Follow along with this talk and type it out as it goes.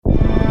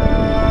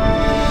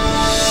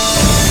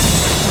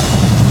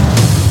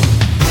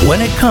When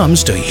it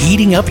comes to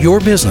heating up your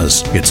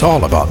business, it's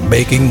all about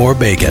making more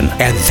bacon,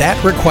 and that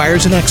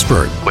requires an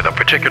expert with a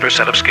particular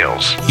set of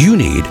skills. You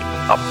need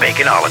a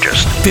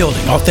baconologist.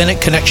 Building authentic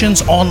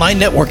connections, online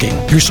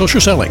networking, your social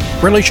selling,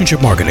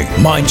 relationship marketing,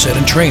 mindset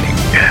and training.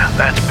 Yeah,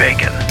 that's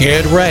bacon.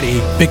 Get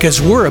ready,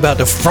 because we're about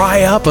to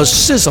fry up a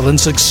sizzling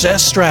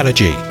success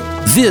strategy.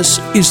 This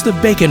is the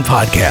Bacon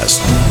Podcast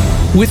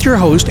with your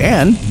host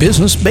and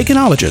business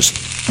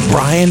baconologist,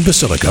 Brian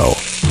Basilico.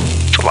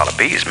 It's a lot of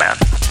bees, man.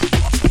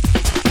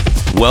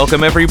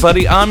 Welcome,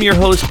 everybody. I'm your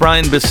host,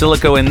 Brian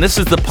Basilico, and this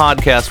is the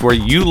podcast where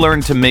you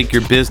learn to make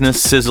your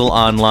business sizzle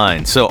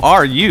online. So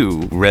are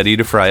you ready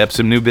to fry up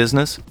some new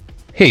business?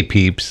 Hey,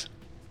 peeps.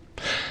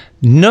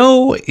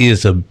 No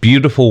is a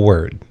beautiful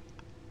word.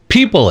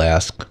 People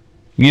ask,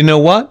 you know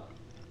what?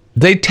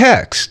 They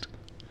text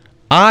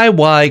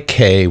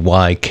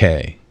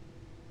IYKYK,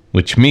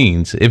 which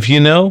means if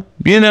you know,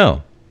 you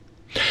know.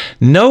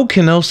 No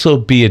can also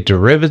be a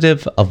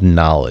derivative of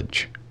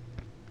knowledge.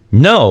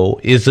 No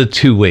is a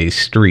two-way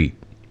street.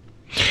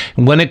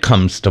 When it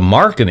comes to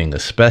marketing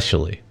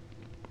especially,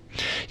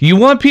 you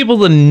want people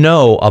to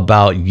know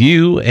about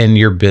you and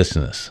your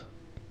business.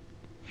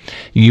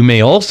 You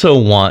may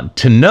also want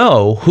to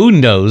know who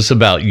knows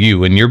about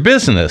you and your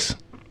business.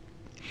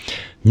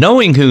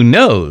 Knowing who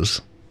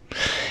knows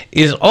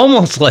is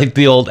almost like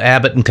the old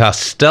Abbott and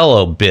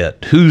Costello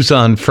bit, who's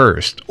on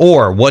first,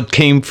 or what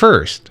came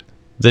first,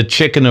 the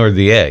chicken or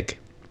the egg.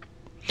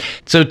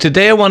 So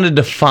today I want to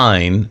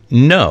define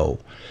know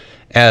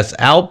as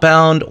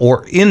outbound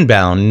or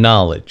inbound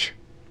knowledge.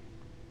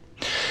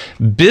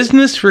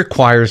 Business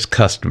requires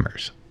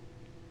customers.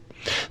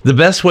 The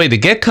best way to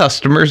get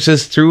customers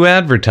is through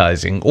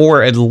advertising,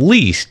 or at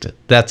least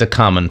that's a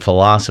common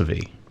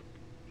philosophy.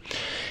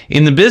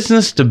 In the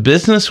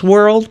business-to-business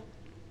world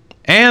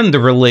and the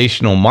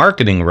relational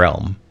marketing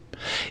realm,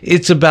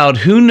 it's about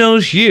who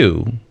knows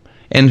you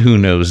and who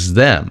knows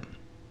them.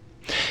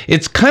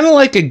 It's kind of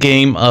like a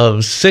game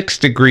of 6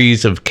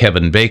 Degrees of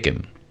Kevin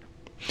Bacon,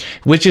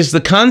 which is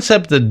the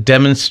concept that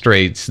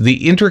demonstrates the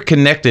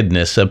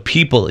interconnectedness of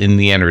people in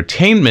the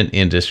entertainment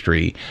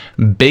industry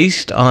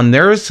based on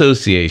their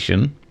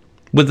association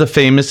with the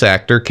famous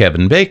actor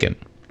Kevin Bacon.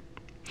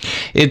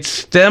 It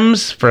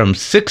stems from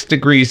 6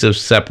 degrees of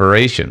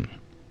separation,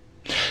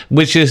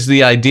 which is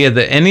the idea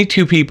that any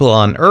two people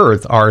on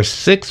Earth are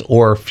 6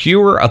 or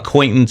fewer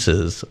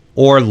acquaintances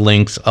or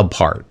links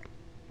apart.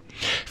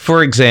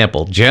 For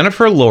example,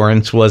 Jennifer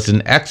Lawrence was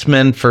in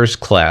X-Men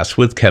First Class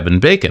with Kevin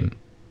Bacon.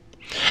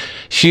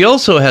 She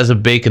also has a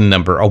Bacon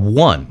number of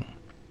 1.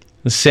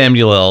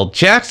 Samuel L.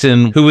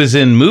 Jackson, who is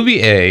in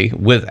movie A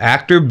with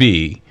actor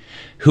B,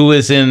 who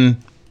is in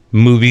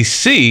movie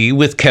C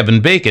with Kevin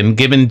Bacon,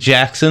 giving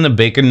Jackson a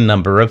Bacon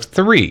number of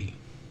 3.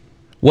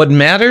 What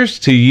matters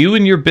to you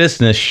and your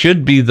business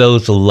should be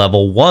those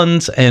level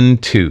 1s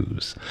and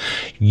 2s.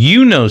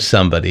 You know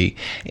somebody,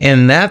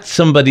 and that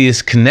somebody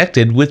is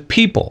connected with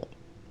people.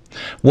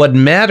 What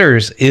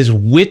matters is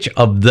which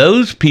of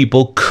those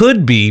people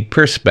could be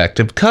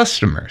prospective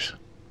customers.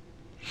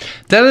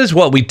 That is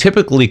what we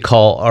typically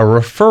call a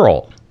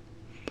referral.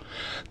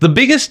 The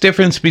biggest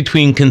difference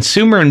between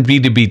consumer and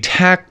B2B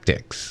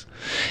tactics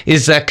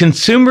is that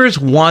consumers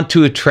want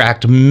to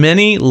attract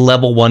many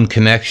level 1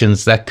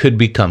 connections that could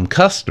become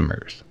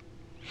customers.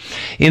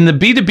 In the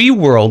B2B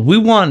world, we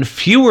want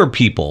fewer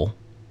people,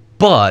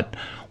 but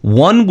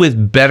one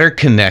with better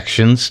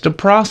connections to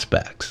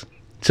prospects.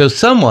 So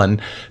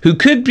someone who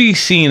could be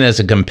seen as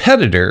a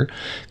competitor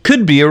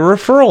could be a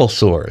referral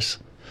source,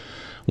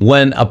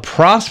 when a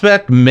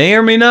prospect may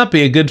or may not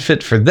be a good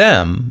fit for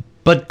them,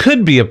 but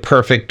could be a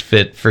perfect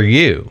fit for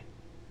you.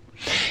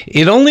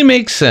 It only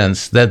makes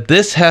sense that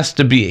this has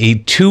to be a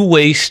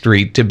two-way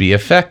street to be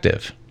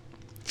effective.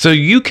 So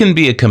you can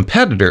be a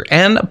competitor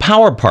and a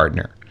power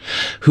partner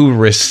who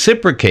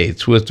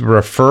reciprocates with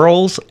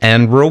referrals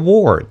and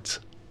rewards.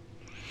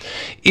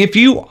 If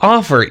you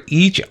offer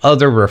each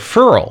other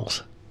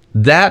referrals,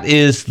 that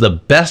is the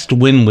best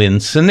win-win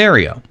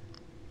scenario.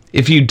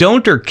 If you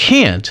don't or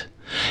can't,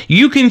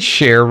 you can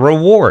share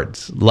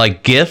rewards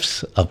like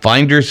gifts, a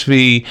finder's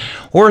fee,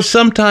 or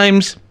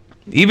sometimes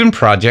even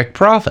project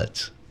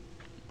profits.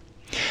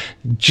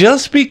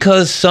 Just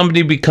because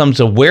somebody becomes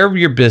aware of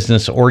your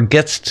business or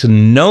gets to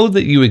know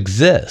that you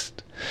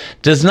exist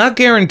does not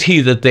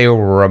guarantee that they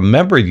will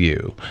remember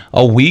you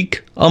a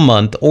week, a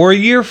month, or a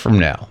year from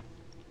now.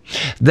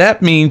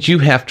 That means you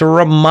have to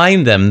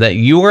remind them that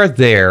you are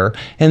there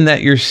and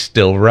that you're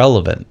still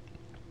relevant.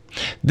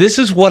 This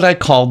is what I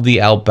call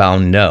the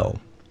outbound know.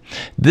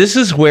 This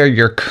is where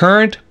your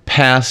current,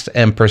 past,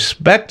 and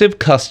prospective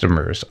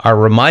customers are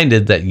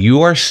reminded that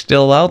you are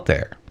still out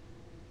there.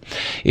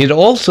 It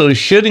also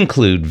should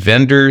include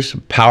vendors,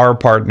 power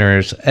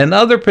partners, and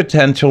other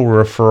potential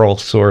referral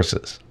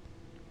sources.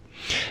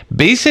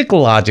 Basic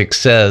logic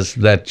says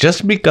that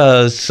just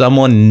because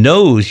someone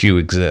knows you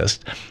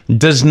exist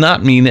does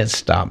not mean it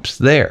stops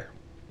there.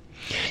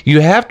 You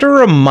have to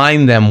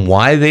remind them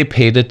why they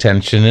paid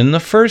attention in the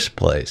first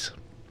place.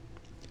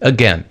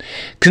 Again,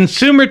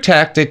 consumer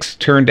tactics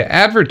turn to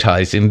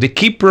advertising to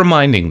keep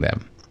reminding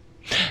them.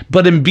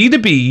 But in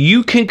B2B,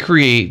 you can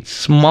create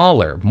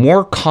smaller,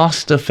 more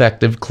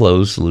cost-effective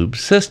closed-loop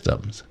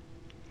systems.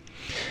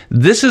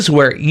 This is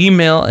where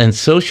email and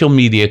social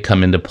media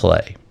come into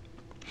play.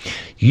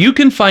 You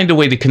can find a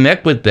way to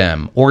connect with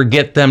them or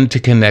get them to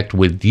connect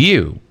with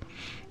you.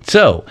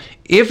 So,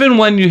 if and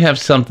when you have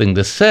something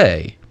to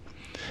say,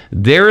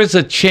 there is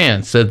a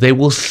chance that they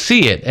will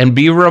see it and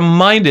be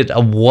reminded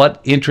of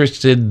what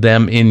interested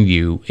them in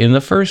you in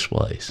the first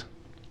place.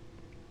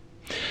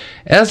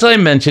 As I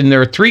mentioned,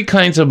 there are 3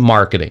 kinds of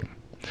marketing: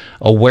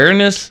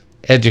 awareness,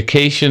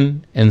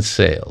 education, and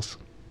sales.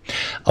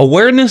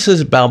 Awareness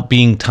is about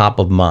being top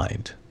of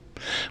mind.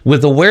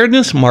 With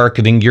awareness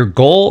marketing, your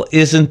goal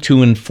isn't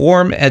to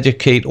inform,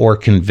 educate, or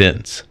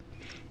convince.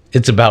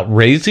 It's about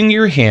raising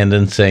your hand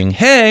and saying,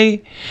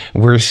 "Hey,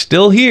 we're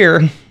still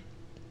here."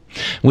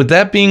 With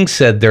that being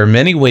said, there are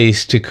many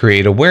ways to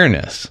create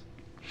awareness.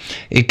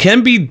 It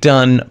can be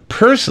done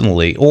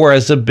personally or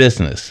as a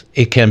business.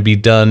 It can be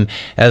done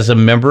as a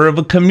member of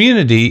a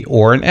community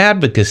or an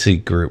advocacy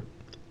group.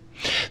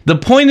 The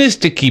point is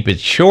to keep it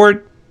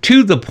short,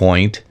 to the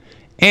point,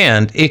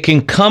 and it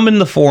can come in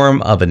the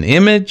form of an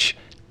image,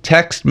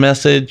 text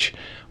message,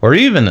 or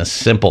even a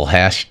simple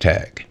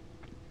hashtag.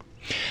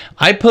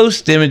 I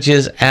post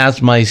images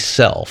as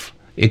myself.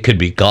 It could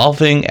be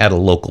golfing, at a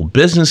local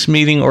business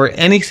meeting, or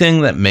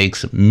anything that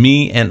makes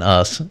me and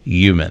us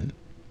human.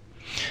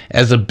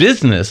 As a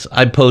business,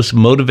 I post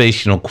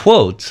motivational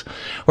quotes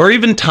or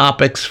even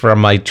topics from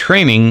my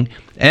training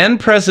and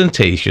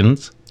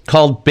presentations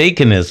called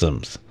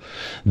Baconisms.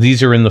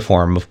 These are in the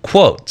form of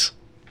quotes.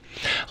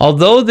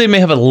 Although they may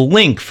have a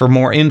link for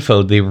more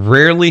info, they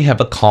rarely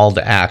have a call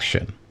to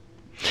action.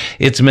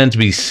 It's meant to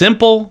be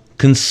simple,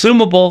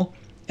 consumable,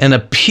 and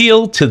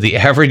appeal to the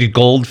average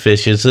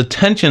goldfish's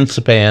attention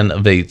span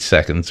of 8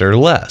 seconds or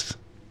less.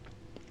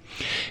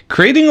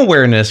 Creating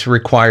awareness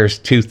requires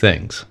 2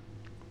 things: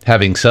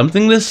 having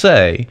something to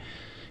say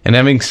and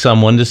having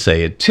someone to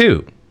say it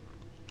to.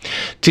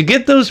 To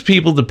get those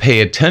people to pay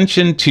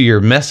attention to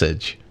your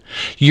message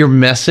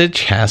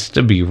has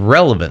to be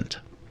relevant.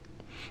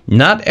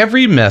 Not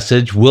every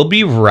message will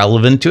be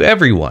relevant to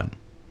everyone.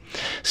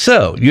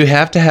 So you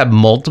have to have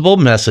multiple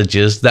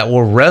messages that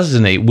will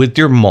resonate with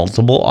your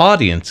multiple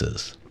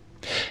audiences.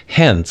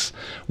 Hence,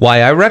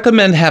 why I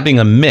recommend having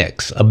a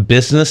mix of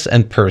business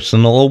and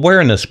personal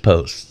awareness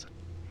posts.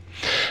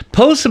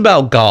 Posts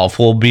about golf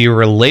will be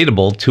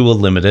relatable to a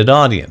limited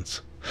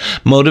audience.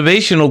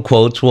 Motivational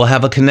quotes will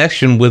have a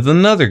connection with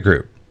another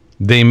group.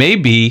 They may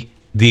be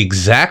the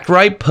exact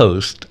right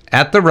post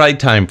at the right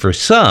time for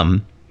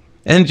some,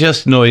 and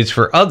just noise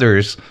for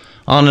others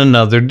on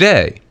another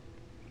day.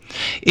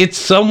 It's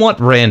somewhat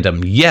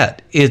random,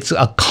 yet it's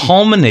a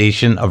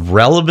culmination of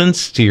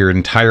relevance to your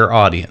entire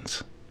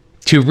audience.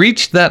 To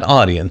reach that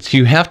audience,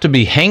 you have to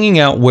be hanging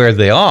out where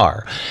they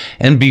are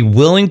and be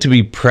willing to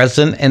be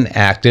present and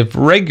active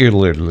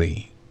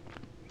regularly.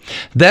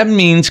 That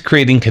means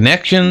creating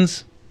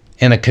connections,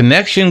 and a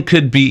connection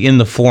could be in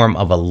the form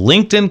of a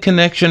LinkedIn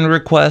connection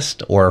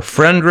request or a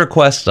friend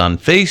request on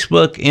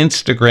Facebook,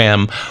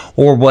 Instagram,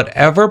 or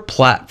whatever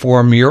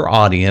platform your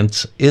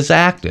audience is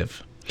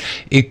active.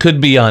 It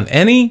could be on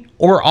any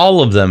or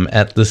all of them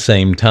at the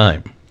same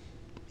time.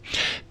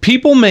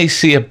 People may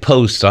see a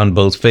post on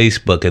both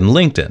Facebook and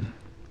LinkedIn.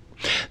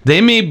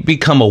 They may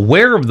become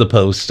aware of the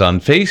post on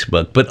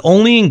Facebook, but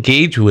only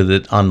engage with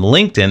it on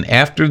LinkedIn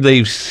after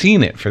they've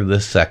seen it for the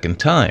second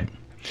time.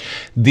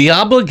 The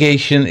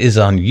obligation is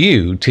on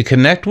you to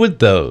connect with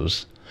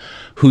those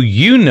who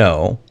you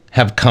know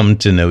have come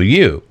to know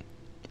you.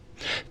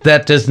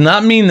 That does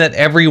not mean that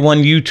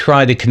everyone you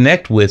try to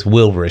connect with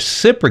will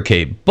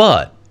reciprocate,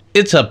 but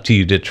it's up to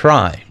you to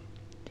try.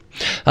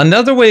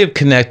 Another way of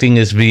connecting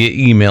is via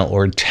email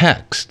or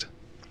text.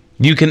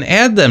 You can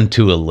add them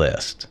to a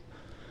list,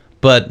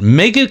 but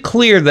make it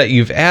clear that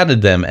you've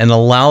added them and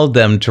allow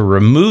them to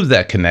remove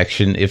that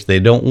connection if they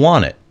don't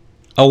want it.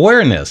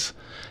 Awareness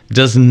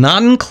does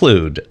not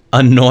include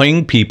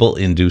annoying people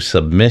into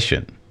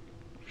submission.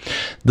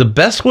 The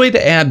best way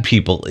to add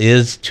people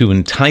is to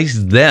entice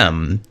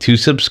them to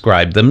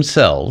subscribe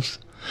themselves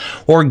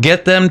or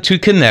get them to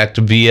connect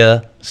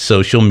via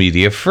social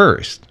media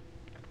first.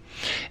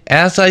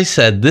 As I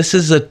said, this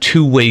is a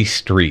two-way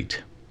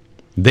street.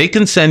 They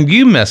can send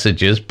you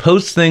messages,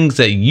 post things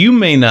that you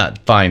may not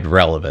find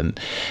relevant,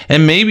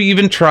 and maybe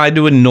even try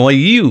to annoy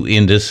you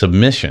into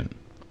submission.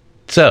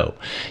 So,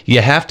 you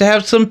have to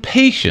have some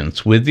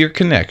patience with your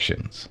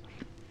connections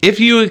if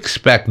you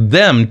expect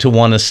them to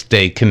want to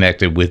stay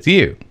connected with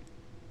you.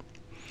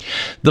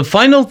 The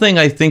final thing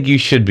I think you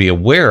should be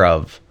aware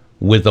of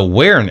with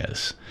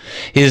awareness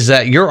is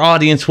that your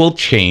audience will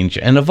change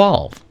and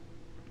evolve.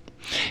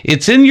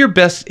 It's in your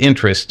best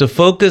interest to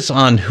focus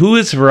on who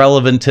is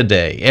relevant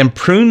today and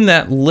prune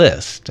that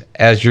list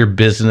as your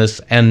business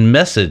and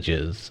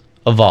messages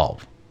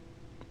evolve.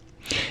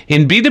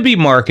 In B2B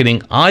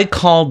marketing, I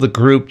call the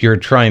group you're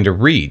trying to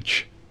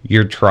reach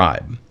your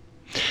tribe.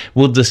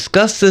 We'll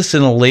discuss this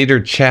in a later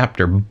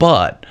chapter,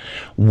 but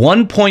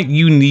one point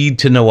you need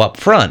to know up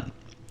front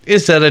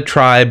is that a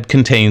tribe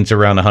contains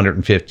around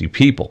 150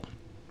 people.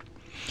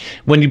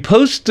 When you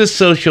post to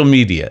social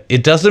media,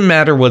 it doesn't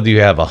matter whether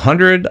you have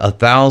 100,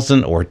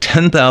 1,000, or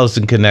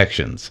 10,000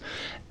 connections.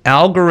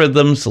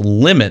 Algorithms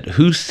limit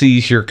who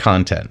sees your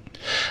content.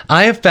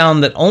 I have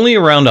found that only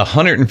around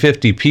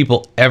 150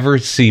 people ever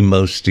see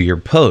most of your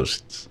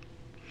posts.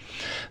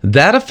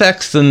 That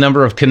affects the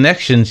number of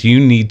connections you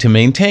need to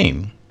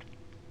maintain.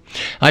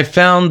 I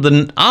found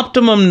the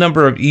optimum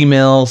number of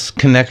emails,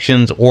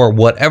 connections, or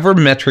whatever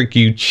metric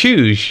you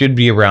choose should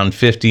be around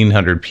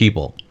 1,500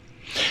 people.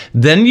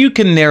 Then you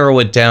can narrow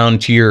it down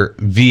to your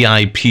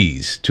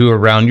VIPs, to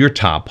around your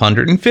top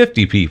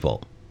 150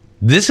 people.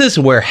 This is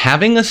where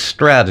having a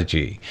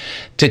strategy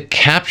to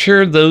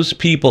capture those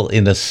people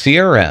in a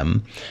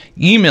CRM,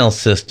 email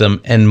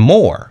system, and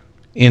more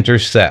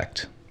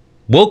intersect.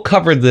 We'll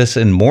cover this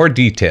in more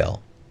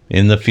detail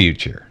in the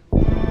future.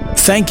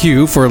 Thank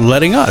you for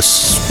letting us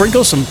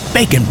sprinkle some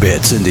bacon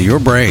bits into your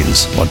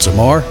brains. Want some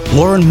more?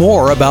 Learn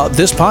more about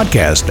this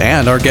podcast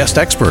and our guest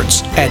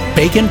experts at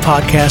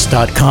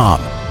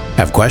baconpodcast.com.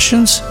 Have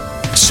questions?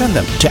 Send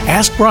them to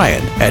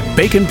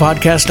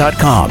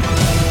askbrian@baconpodcast.com.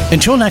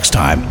 Until next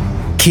time,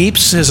 keep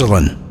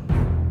sizzling.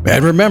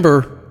 And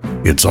remember,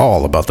 it's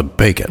all about the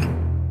bacon.